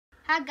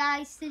Hi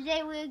guys,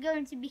 today we're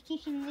going to be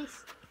kicking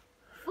this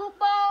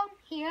football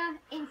here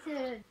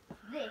into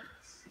this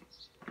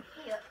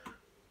here.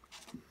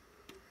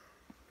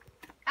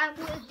 And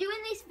we're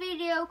doing this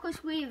video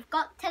because we've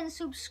got 10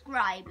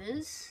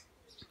 subscribers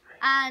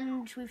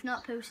and we've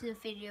not posted a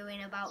video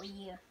in about a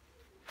year.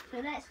 So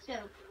let's go.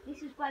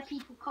 This is why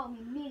people call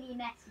me Mini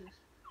Messi.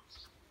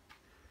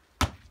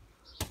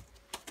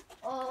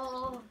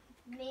 Or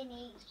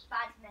Mini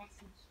Bad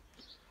Messi.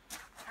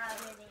 I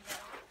really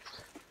know.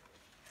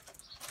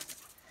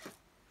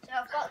 So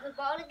I've got the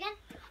ball again.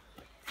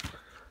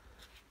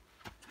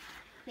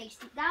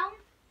 Placed it down.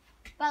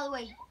 By the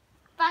way,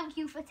 thank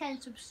you for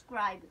 10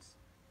 subscribers.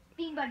 It's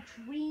been my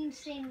dream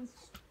since,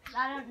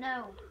 I don't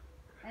know,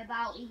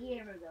 about a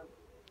year ago.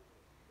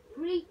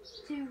 3,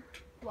 2,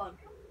 1.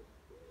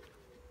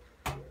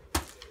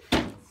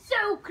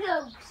 So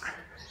close!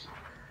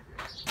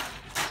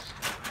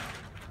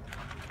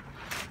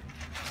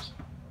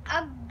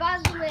 And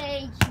by the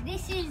way,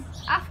 this is,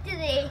 after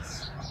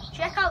this,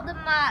 check out the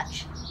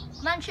match.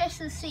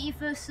 Manchester City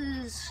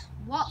versus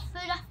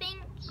Watford, I think.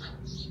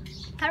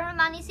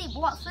 Caraman, is it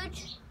Watford?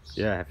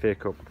 Yeah, FA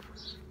Cup.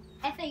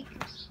 FA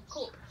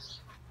Cup.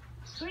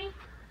 3,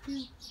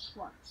 2,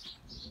 1.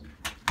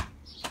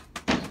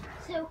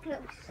 So close.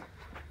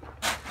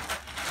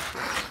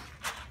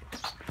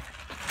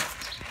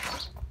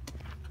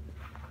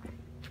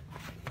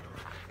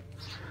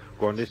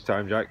 Go on this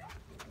time, Jack.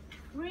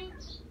 3,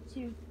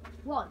 2,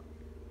 1.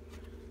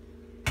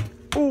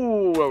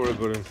 Ooh, that was a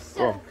good one.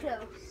 So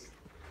close.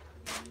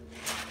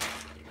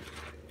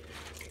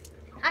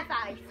 High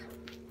five.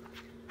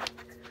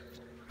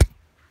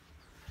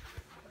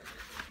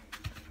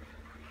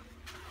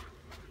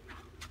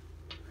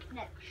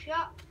 Next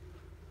shot.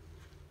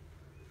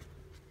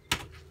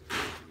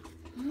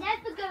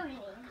 Never going in.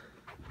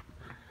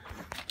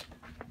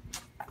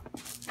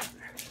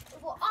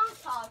 We're on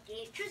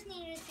target. Just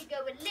needed to go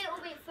a little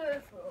bit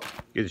further up.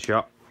 Good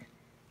shot.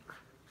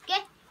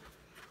 Okay.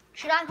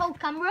 Should I hold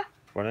camera?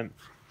 Go on in.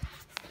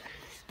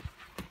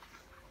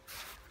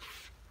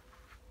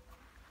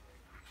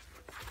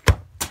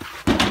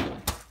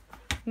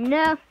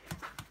 No.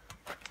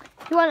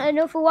 You want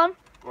another one?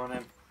 Go on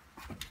in.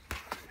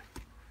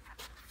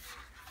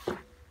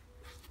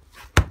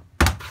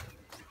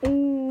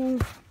 Ooh.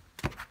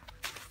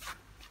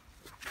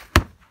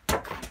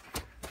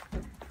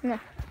 No.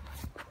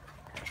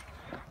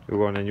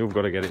 Go on in, you've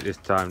got to get it this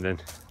time then.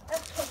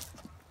 Okay.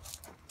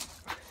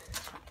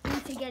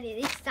 Need to get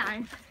it this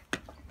time.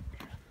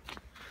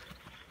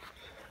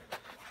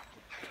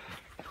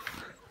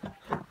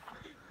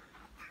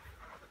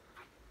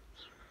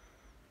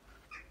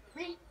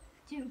 Three,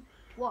 2,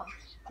 1,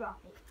 drop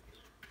it.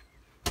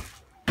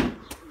 I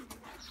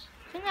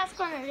think that's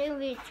gone a little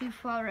bit too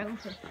far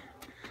over.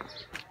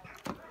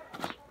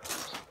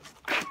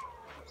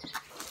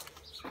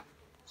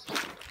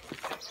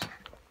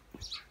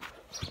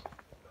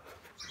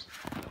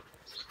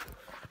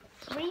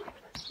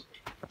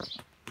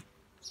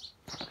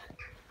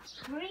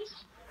 Three,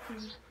 2,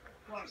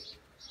 1.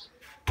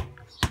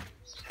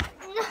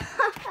 No!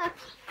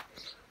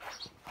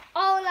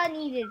 All I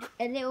needed,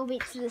 a little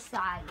bit to the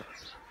side.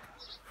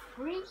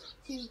 3,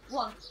 2,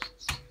 1.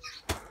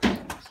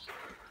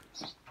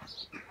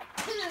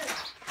 Curve.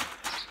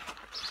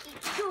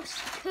 It just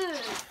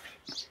curved.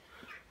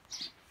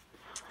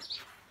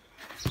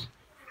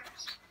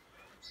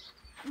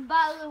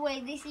 By the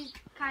way, this is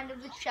kind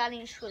of a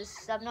challenge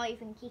because I'm not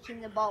even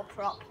kicking the ball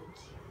properly.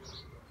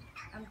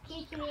 I'm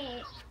kicking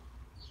it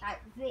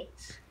like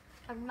this.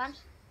 And man,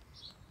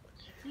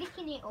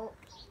 flicking it up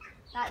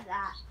like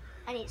that,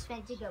 and it's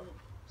meant to go in.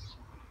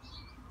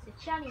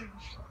 It's a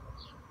challenge.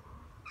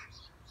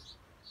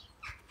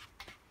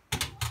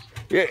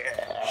 Yeah!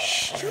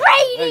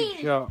 Straight in!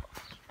 Shot.